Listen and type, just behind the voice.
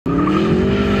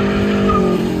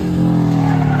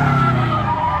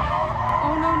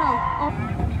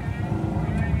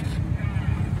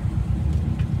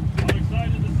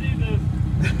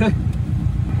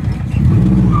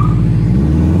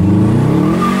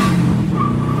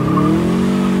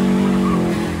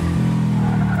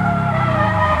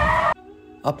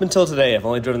Up until today, I've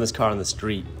only driven this car on the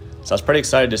street, so I was pretty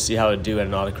excited to see how it would do at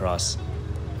an autocross.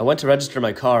 I went to register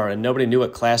my car and nobody knew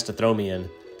what class to throw me in,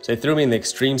 so they threw me in the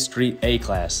Extreme Street A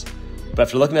class. But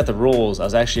after looking at the rules, I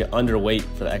was actually underweight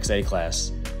for the XA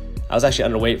class. I was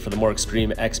actually underweight for the more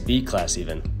extreme XB class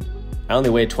even. I only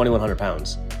weighed 2,100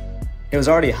 pounds. It was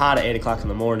already hot at 8 o'clock in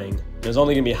the morning. It was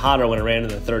only going to be hotter when I ran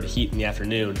into the third heat in the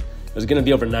afternoon. It was going to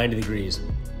be over 90 degrees.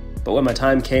 But when my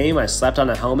time came, I slapped on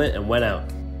a helmet and went out.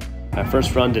 My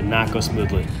first run did not go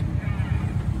smoothly.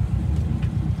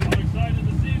 I'm excited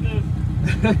to see this.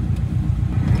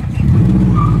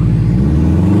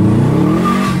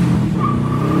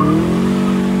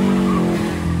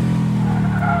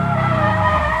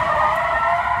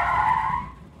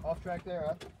 Off track there,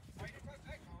 huh?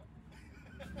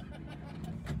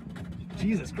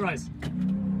 Jesus Christ.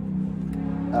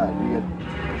 Alright, you good?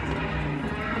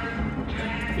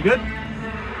 You good?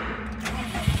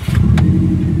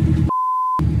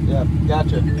 Yeah,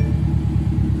 gotcha.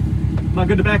 Am I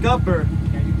good to back up or?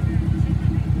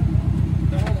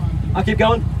 I'll keep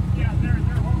going?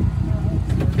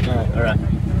 Alright. Alright.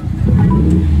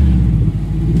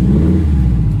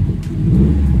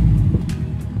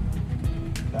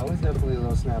 That was definitely a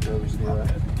little snap over steer,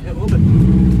 right? Yeah, a little bit.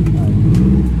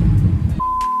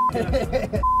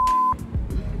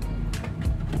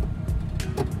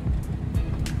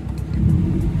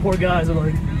 Poor guys, I'm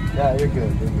like. Yeah, you're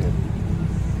good, you're good.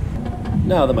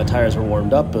 Now that my tires were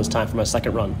warmed up, it was time for my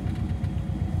second run.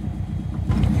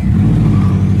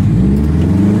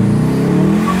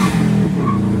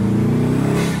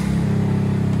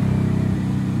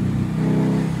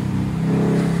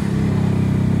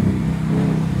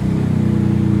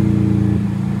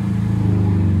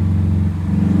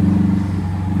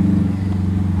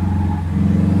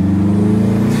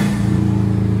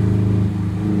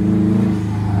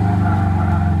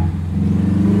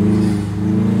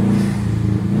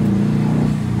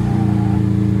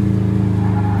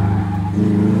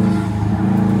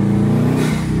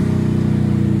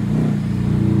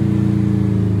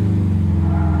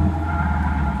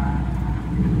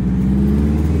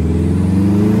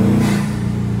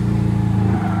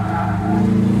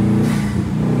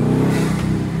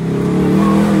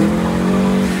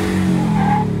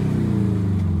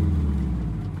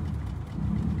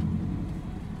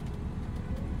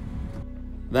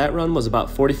 That run was about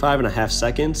 45.5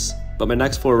 seconds, but my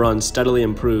next 4 runs steadily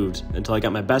improved until I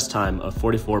got my best time of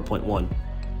 44.1.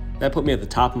 That put me at the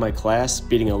top of my class,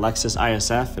 beating a Lexus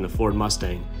ISF and a Ford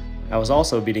Mustang. I was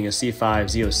also beating a C5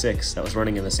 Z06 that was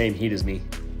running in the same heat as me.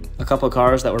 A couple of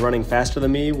cars that were running faster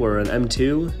than me were an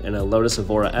M2 and a Lotus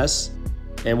Evora S,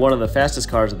 and one of the fastest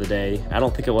cars of the day, I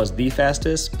don't think it was the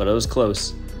fastest, but it was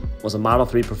close, was a Model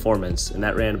 3 Performance, and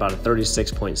that ran about a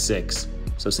 36.6.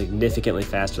 So significantly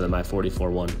faster than my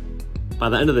 44.1. By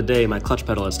the end of the day, my clutch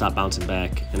pedal had stopped bouncing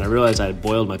back, and I realized I had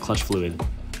boiled my clutch fluid.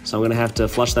 So I'm gonna have to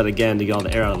flush that again to get all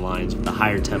the air out of the lines with the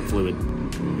higher temp fluid.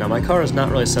 Now my car is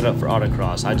not really set up for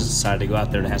autocross, I just decided to go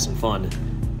out there to have some fun.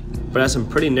 But it has some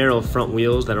pretty narrow front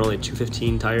wheels that are only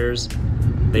 215 tires.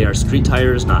 They are street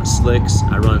tires, not slicks.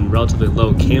 I run relatively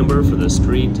low camber for the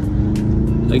street.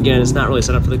 Again, it's not really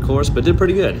set up for the course, but it did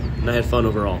pretty good, and I had fun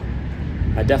overall.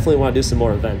 I definitely want to do some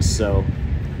more events, so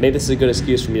maybe this is a good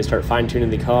excuse for me to start fine-tuning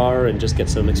the car and just get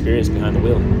some experience behind the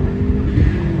wheel.